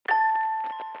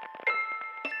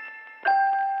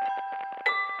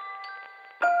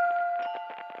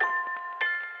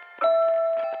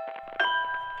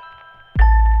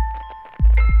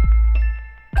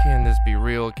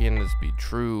this be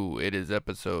true? It is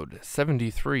episode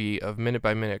 73 of Minute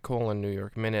by Minute: New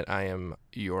York Minute. I am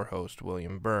your host,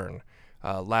 William Byrne.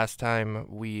 Last time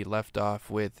we left off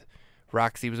with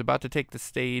Roxy was about to take the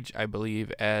stage, I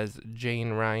believe, as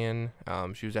Jane Ryan.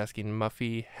 She was asking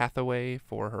Muffy Hathaway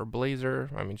for her blazer.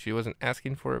 I mean, she wasn't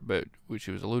asking for it, but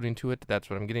she was alluding to it. That's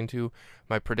what I'm getting to.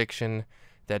 My prediction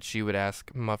that she would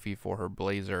ask Muffy for her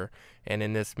blazer. And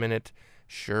in this minute,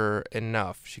 sure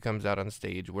enough, she comes out on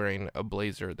stage wearing a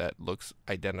blazer that looks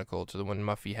identical to the one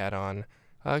Muffy had on,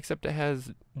 except it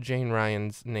has Jane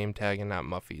Ryan's name tag and not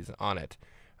Muffy's on it.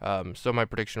 So my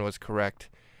prediction was correct.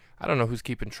 I don't know who's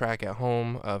keeping track at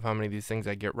home of how many of these things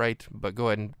I get right, but go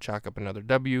ahead and chalk up another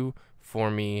W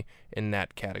for me in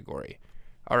that category.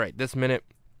 All right, this minute,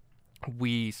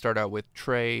 we start out with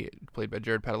Trey, played by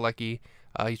Jared Padalecki.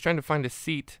 He's trying to find a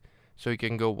seat so he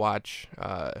can go watch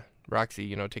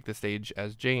Roxy, take the stage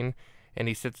as Jane, and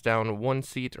he sits down one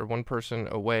seat or one person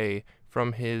away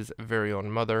from his very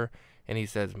own mother, and he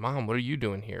says, "Mom, what are you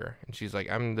doing here?" And she's like,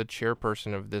 "I'm the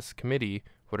chairperson of this committee.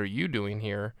 What are you doing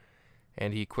here?"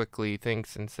 And he quickly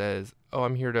thinks and says, "Oh,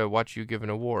 I'm here to watch you give an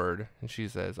award." And she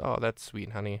says, "Oh, that's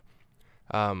sweet, honey."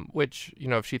 Which,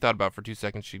 if she thought about it for 2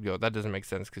 seconds, she'd go, "That doesn't make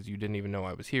sense because you didn't even know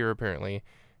I was here, apparently.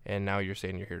 And now you're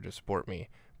saying you're here to support me."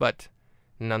 But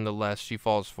nonetheless, she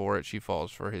falls for it. She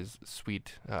falls for his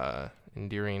sweet,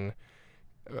 endearing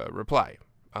reply.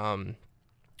 Roxy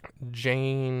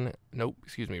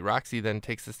then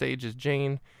takes the stage as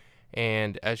Jane.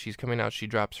 And as she's coming out, she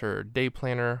drops her day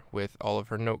planner with all of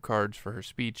her note cards for her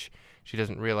speech. She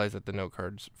doesn't realize that the note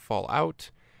cards fall out.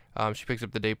 She picks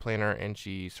up the day planner and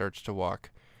she starts to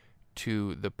walk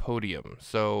to the podium.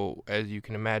 So, as you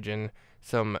can imagine,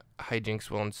 some hijinks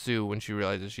will ensue when she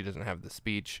realizes she doesn't have the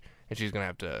speech, and she's going to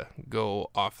have to go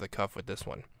off the cuff with this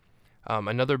one.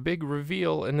 Another big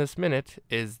reveal in this minute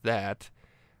is that,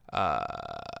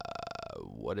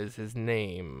 what is his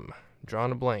name?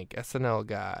 Drawing a blank, SNL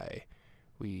guy.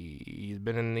 He's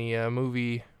been in the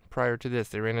movie prior to this.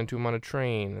 They ran into him on a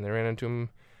train, and they ran into him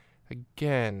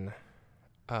again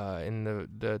in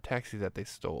the taxi that they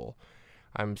stole.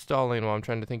 I'm stalling while I'm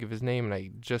trying to think of his name, and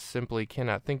I just simply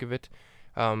cannot think of it.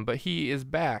 But he is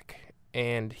back,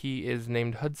 and he is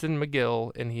named Hudson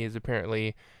McGill, and he is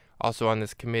apparently also on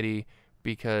this committee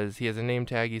because he has a name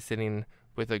tag. He's sitting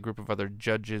with a group of other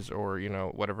judges or,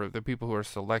 whatever, the people who are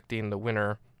selecting the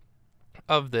winner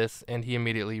of this, and he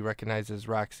immediately recognizes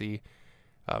Roxy.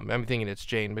 I'm thinking it's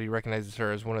Jane, but he recognizes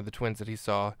her as one of the twins that he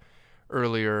saw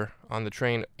earlier on the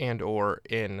train and or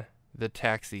in the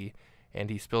taxi, and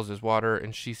he spills his water,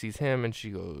 and she sees him, and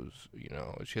she goes,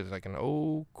 she has like an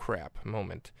oh crap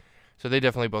moment. So they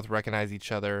definitely both recognize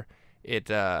each other.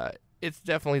 It's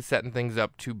definitely setting things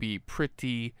up to be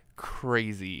pretty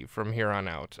crazy from here on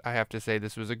out. I have to say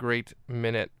this was a great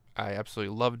minute. I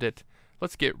absolutely loved it.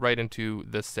 Let's get right into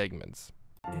the segments.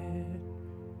 It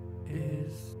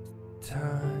is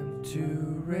time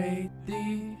to rate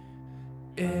thee.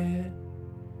 It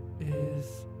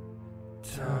is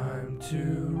time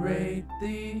to rate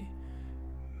thee.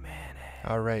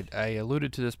 Alright, I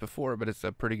alluded to this before, but it's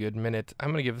a pretty good minute. I'm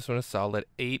going to give this one a solid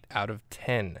 8 out of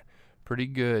 10. Pretty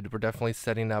good. We're definitely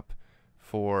setting up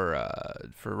for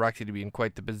Roxy to be in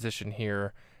quite the position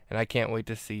here, and I can't wait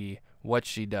to see what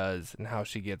she does and how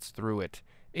she gets through it.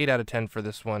 8 out of 10 for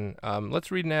this one.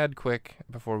 Let's read an ad quick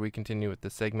before we continue with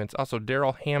the segments. Also,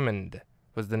 Daryl Hammond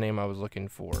was the name I was looking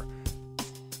for.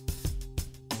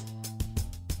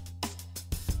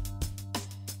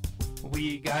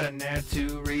 We got an ad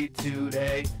to read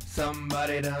today.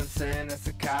 Somebody done sent us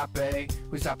a copy.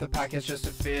 We stopped the podcast just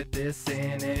to fit this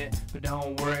in it. But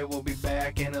don't worry, we'll be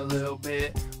back in a little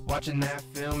bit. Watching that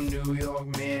film, New York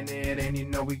Minute.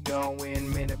 And we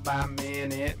going minute by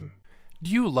minute. Do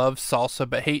you love salsa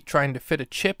but hate trying to fit a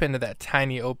chip into that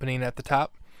tiny opening at the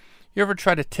top? You ever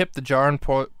try to tip the jar and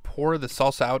pour the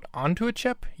salsa out onto a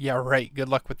chip? Yeah, right. Good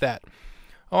luck with that.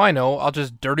 Oh, I know. I'll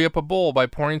just dirty up a bowl by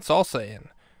pouring salsa in.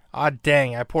 Ah,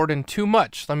 dang, I poured in too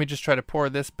much. Let me just try to pour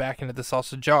this back into the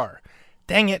salsa jar.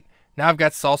 Dang it, now I've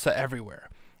got salsa everywhere.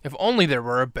 If only there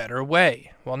were a better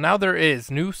way. Well, now there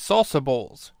is. New salsa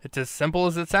bowls. It's as simple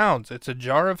as it sounds. It's a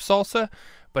jar of salsa,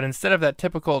 but instead of that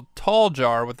typical tall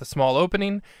jar with a small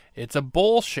opening, it's a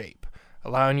bowl shape,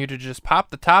 allowing you to just pop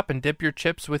the top and dip your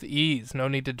chips with ease. No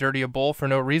need to dirty a bowl for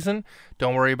no reason.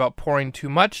 Don't worry about pouring too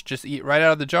much. Just eat right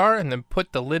out of the jar and then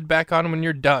put the lid back on when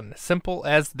you're done. Simple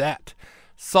as that.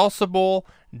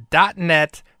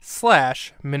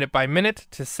 salsabowl.net/minute by minute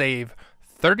to save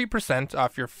 30%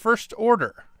 off your first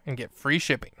order and get free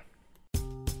shipping.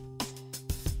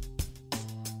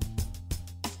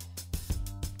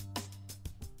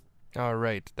 All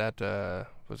right, that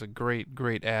was a great,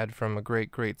 great ad from a great,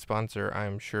 great sponsor.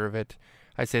 I'm sure of it.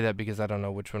 I say that because I don't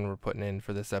know which one we're putting in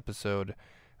for this episode.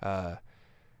 That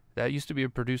used to be a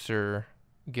producer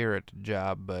Garrett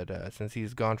job, but since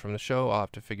he's gone from the show, I'll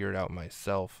have to figure it out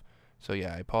myself. So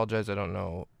yeah, I apologize. I don't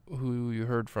know who you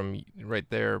heard from right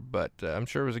there, but I'm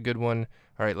sure it was a good one.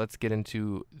 All right, let's get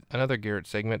into another Garrett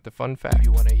segment, the fun fact.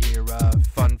 You want to hear a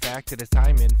fun fact? It is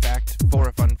time, in fact, for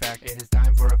a fun fact. It is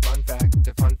time for a fun fact.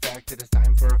 The fun fact. It is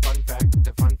time for a fun fact.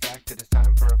 The fun fact. It is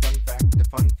time for a fun fact. The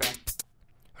fun fact.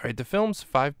 All right, the film's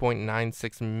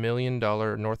 $5.96 million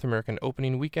North American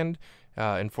opening weekend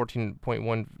and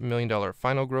 $14.1 million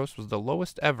final gross was the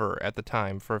lowest ever at the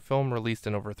time for a film released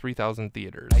in over 3,000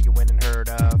 theaters. Now you went and heard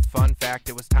a fun fact.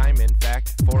 It was time, in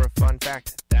fact, for a fun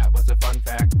fact. That was a fun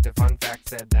fact. The fun fact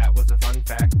said that was a fun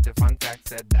fact. The fun fact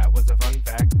said that was a fun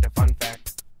fact. The fun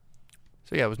fact.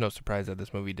 So yeah, it was no surprise that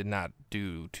this movie did not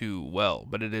do too well,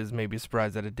 but it is maybe a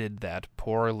surprise that it did that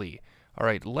poorly. All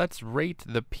right, let's rate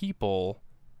the people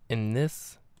in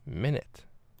this minute.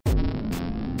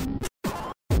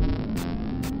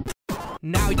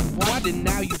 Now you've watched it,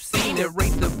 now you've seen it.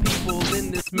 Rate the people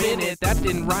in this minute. That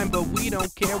didn't rhyme, but we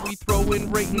don't care. We throw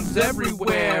in ratings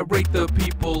everywhere. Rate the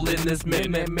people in this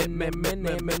minute.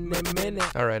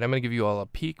 All right, I'm going to give you all a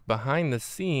peek behind the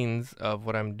scenes of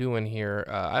what I'm doing here.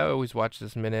 I always watch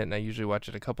this minute, and I usually watch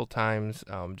it a couple times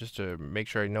just to make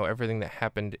sure I know everything that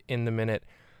happened in the minute.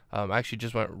 I actually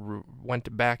just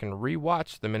went back and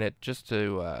rewatched the minute just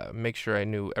to make sure I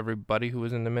knew everybody who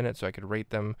was in the minute so I could rate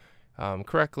them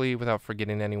correctly without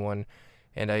forgetting anyone.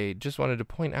 And I just wanted to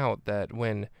point out that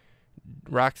when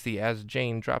Roxy as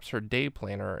Jane drops her day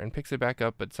planner and picks it back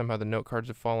up, but somehow the note cards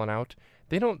have fallen out,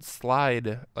 they don't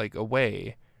slide like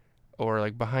away or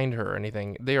like behind her or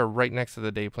anything. They are right next to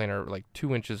the day planner, like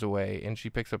 2 inches away, and she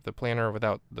picks up the planner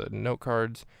without the note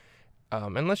cards.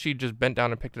 Unless she just bent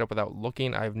down and picked it up without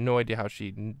looking, I have no idea how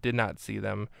she did not see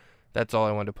them. That's all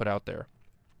I wanted to put out there.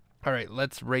 All right,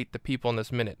 let's rate the people in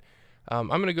this minute. I'm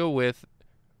going to go with,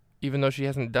 even though she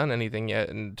hasn't done anything yet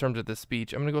in terms of the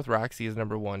speech, I'm going to go with Roxy as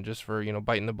number one, just for,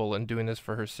 biting the bullet and doing this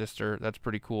for her sister. That's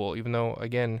pretty cool. Even though,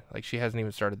 again, like she hasn't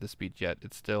even started the speech yet,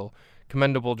 it's still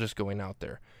commendable just going out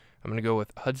there. I'm going to go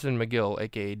with Hudson McGill,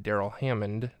 a.k.a. Daryl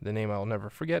Hammond, the name I'll never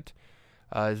forget,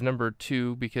 is number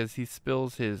two because he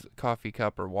spills his coffee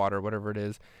cup or water, whatever it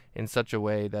is, in such a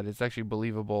way that it's actually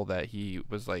believable that he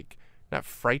was, like, not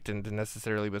frightened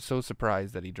necessarily, but so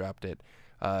surprised that he dropped it.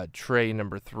 Trey,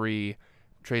 number three.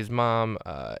 Trey's mom,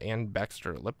 Ann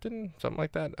Baxter Lipton, something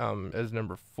like that, as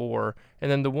number four. And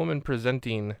then the woman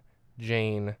presenting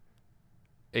Jane,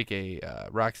 a.k.a.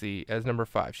 Roxy, as number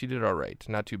five. She did all right.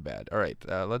 Not too bad. All right,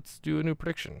 let's do a new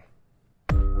prediction.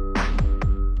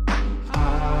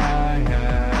 I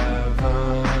have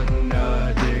an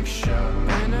addiction.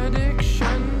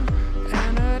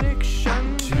 An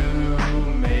addiction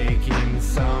to making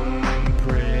some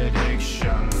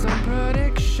predictions. Some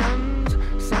predictions.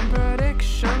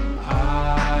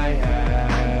 I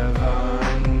have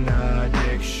an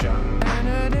addiction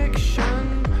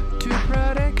to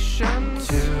predictions.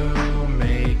 To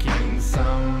making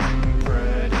some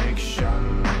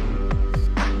predictions.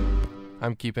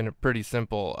 I'm keeping it pretty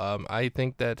simple. I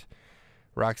think that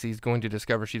Roxy's going to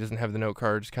discover she doesn't have the note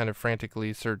cards, kind of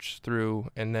frantically search through,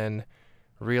 and then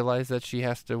realize that she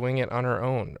has to wing it on her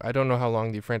own. I don't know how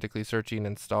long the frantically searching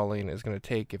and stalling is going to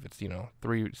take, if it's,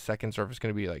 3 seconds or if it's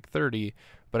going to be like 30,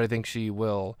 but I think she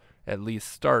will at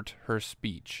least start her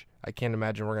speech. I can't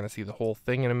imagine we're going to see the whole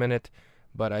thing in a minute,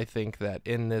 but I think that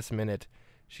in this minute,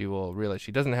 she will realize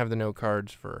she doesn't have the note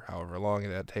cards for however long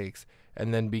that takes,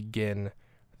 and then begin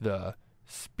the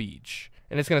speech.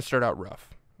 And it's going to start out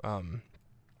rough.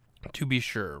 To be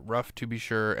sure,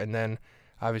 and then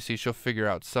obviously she'll figure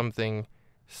out something,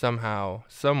 somehow,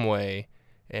 some way,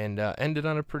 and end it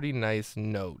on a pretty nice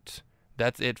note.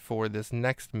 That's it for this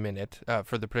next minute,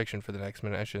 for the prediction for the next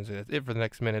minute. I shouldn't say that's it for the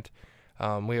next minute.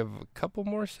 We have a couple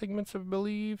more segments, I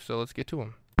believe, so let's get to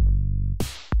them.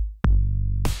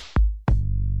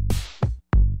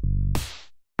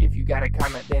 If you got a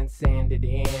comment, then send it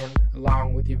in,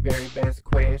 along with your very best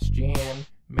question.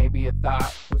 Maybe a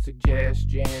thought or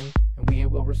suggestion, and we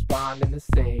will respond in the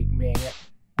segment.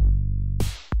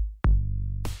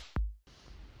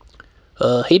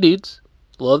 Hey dudes,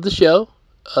 love the show.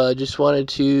 Just wanted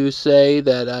to say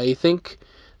that I think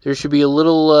there should be a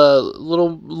little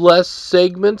less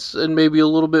segments and maybe a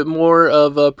little bit more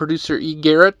of producer E.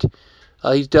 Garrett.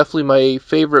 He's definitely my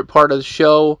favorite part of the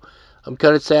show. I'm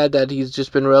kind of sad that he's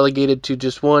just been relegated to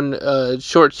just one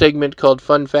short segment called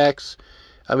Fun Facts.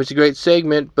 It's a great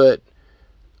segment, but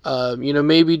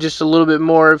maybe just a little bit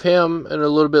more of him and a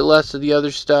little bit less of the other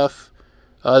stuff.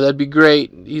 that'd be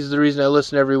great. He's the reason I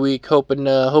listen every week, hoping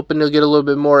he'll get a little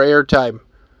bit more airtime.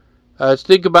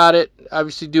 Think about it.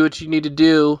 Obviously, do what you need to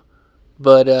do.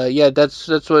 But yeah, that's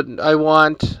what I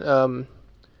want.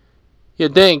 Yeah,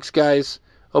 thanks, guys.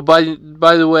 Oh, by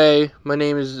the way, my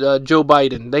name is Joe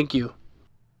Biden. Thank you.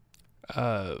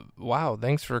 Wow,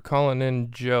 thanks for calling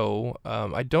in, Joe.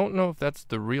 I don't know if that's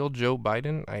the real Joe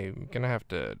Biden. I'm gonna have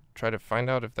to try to find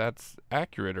out if that's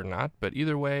accurate or not. But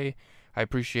either way, I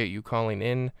appreciate you calling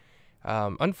in.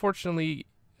 Unfortunately,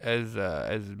 as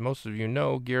most of you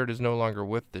know, Garrett is no longer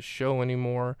with the show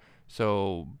anymore.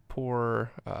 So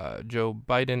poor Joe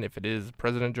Biden, if it is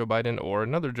President Joe Biden or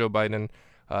another Joe Biden,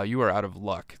 you are out of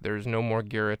luck. There's no more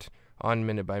Garrett on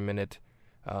Minute by Minute.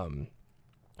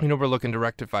 We're looking to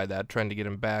rectify that, trying to get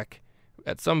him back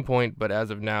at some point, but as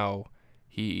of now,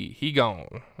 he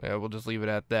gone. We'll just leave it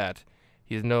at that.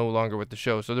 He is no longer with the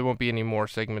show, so there won't be any more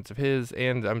segments of his,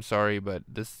 and I'm sorry, but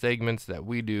the segments that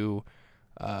we do,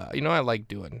 I like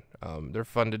doing. They're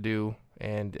fun to do,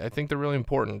 and I think they're really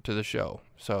important to the show,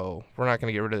 so we're not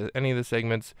going to get rid of any of the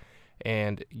segments,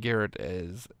 and Garrett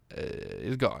is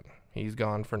gone. He's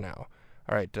gone for now.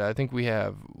 All right, I think we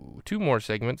have 2 more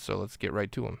segments, so let's get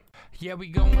right to them. Yeah, we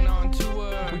going on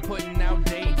tour. We putting out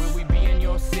dates. Will we be in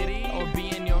your city or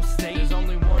be in your state? There's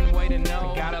only one way to know.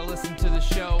 You gotta listen to the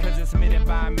show, cause it's minute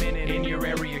by minute in your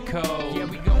area code. Yeah,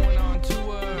 we going on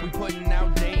tour. We putting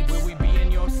out dates. Will we be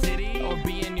in your city or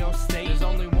be in your state? There's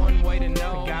only one way to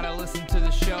know. You gotta listen to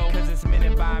the show, cause it's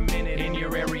minute by minute in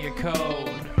your area code.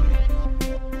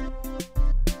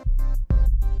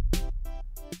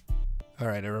 All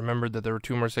right, I remembered that there were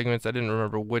 2 more segments. I didn't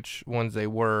remember which ones they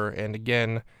were, and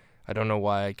again, I don't know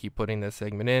why I keep putting this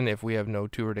segment in if we have no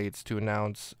tour dates to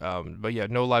announce. But yeah,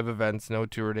 no live events, no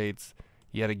tour dates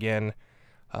yet again.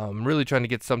 Really trying to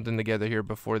get something together here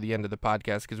before the end of the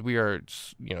podcast because we are,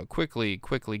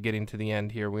 quickly getting to the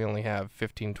end here. We only have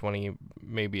 15, 20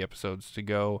 maybe episodes to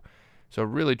go. So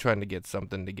really trying to get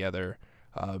something together.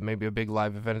 Maybe a big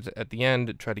live event at the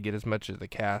end, try to get as much of the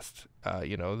cast,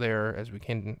 there as we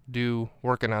can do,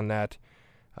 working on that.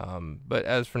 But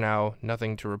as for now,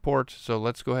 nothing to report. So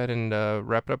let's go ahead and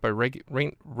wrap it up by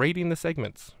rating the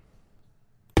segments.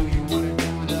 Do you wanna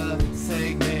do the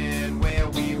segment where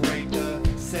we rate the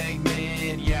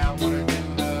segment? Yeah, I wanna do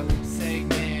the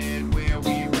segment where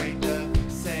we rate the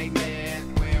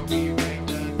segment, where we rate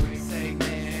the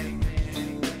segment.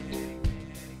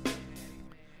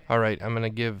 All right, I'm going to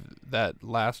give that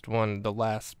last one the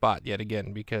last spot yet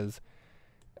again because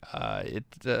I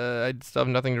still have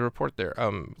nothing to report there.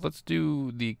 Let's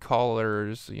do the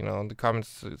callers, the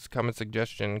comment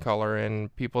suggestion caller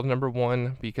and people number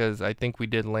 1 because I think we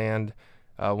did land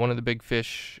one of the big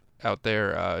fish out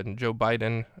there, Joe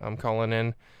Biden calling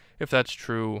in. If that's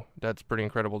true, that's pretty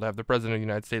incredible to have the President of the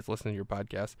United States listen to your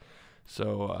podcast.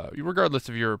 So regardless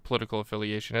of your political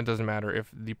affiliation, it doesn't matter. If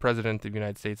the President of the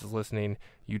United States is listening,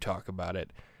 you talk about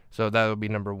it. So that would be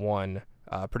number 1.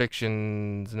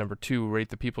 Predictions number 2, rate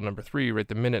the people number 3, rate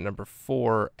the minute number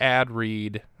 4, ad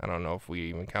read. I don't know if we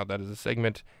even count that as a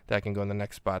segment. That can go in the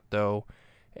next spot though.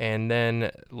 And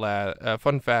then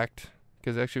fun fact,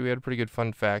 because actually we had a pretty good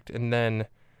fun fact. And then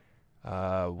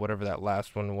whatever that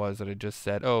last one was that I just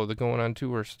said. Oh, the going on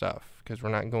tour stuff, because we're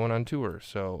not going on tour.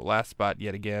 So last spot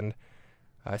yet again.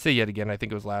 I say yet again. I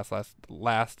think it was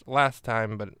last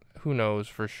time, but who knows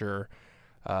for sure.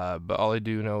 But all I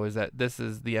do know is that this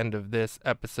is the end of this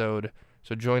episode.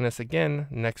 So join us again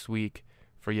next week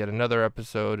for yet another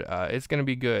episode. It's going to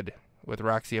be good with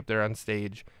Roxy up there on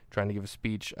stage trying to give a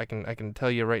speech. I can tell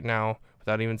you right now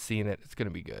without even seeing it, it's going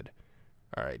to be good.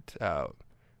 All right.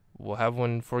 We'll have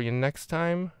one for you next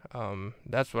time.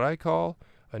 That's what I call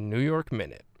a New York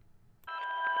Minute.